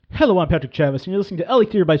Hello, I'm Patrick Chavis, and you're listening to Ellie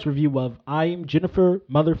Theorbyte's review of I'm Jennifer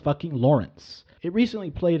Motherfucking Lawrence. It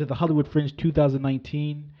recently played at the Hollywood Fringe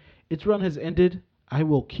 2019. Its run has ended. I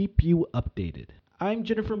will keep you updated. I'm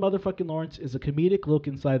Jennifer Motherfucking Lawrence is a comedic look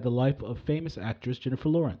inside the life of famous actress Jennifer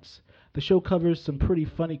Lawrence. The show covers some pretty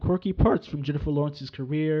funny, quirky parts from Jennifer Lawrence's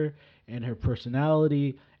career and her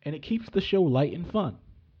personality, and it keeps the show light and fun.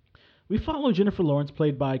 We follow Jennifer Lawrence,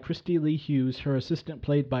 played by Christy Lee Hughes, her assistant,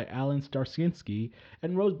 played by Alan Starsinski,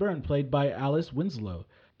 and Rose Byrne, played by Alice Winslow.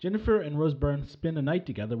 Jennifer and Rose Byrne spend a night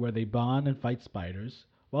together where they bond and fight spiders.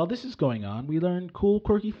 While this is going on, we learn cool,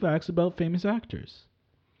 quirky facts about famous actors.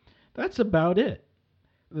 That's about it.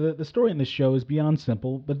 The story in this show is beyond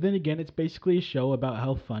simple, but then again, it's basically a show about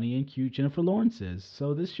how funny and cute Jennifer Lawrence is,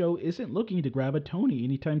 so this show isn't looking to grab a Tony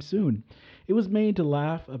anytime soon. It was made to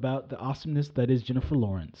laugh about the awesomeness that is Jennifer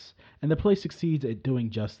Lawrence, and the play succeeds at doing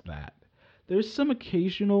just that. There's some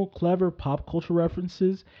occasional clever pop culture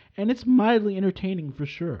references, and it's mildly entertaining for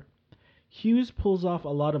sure. Hughes pulls off a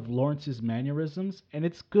lot of Lawrence's mannerisms, and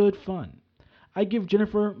it's good fun. I give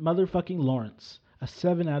Jennifer Motherfucking Lawrence a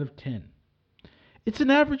 7 out of 10. It's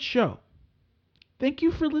an average show. Thank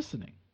you for listening.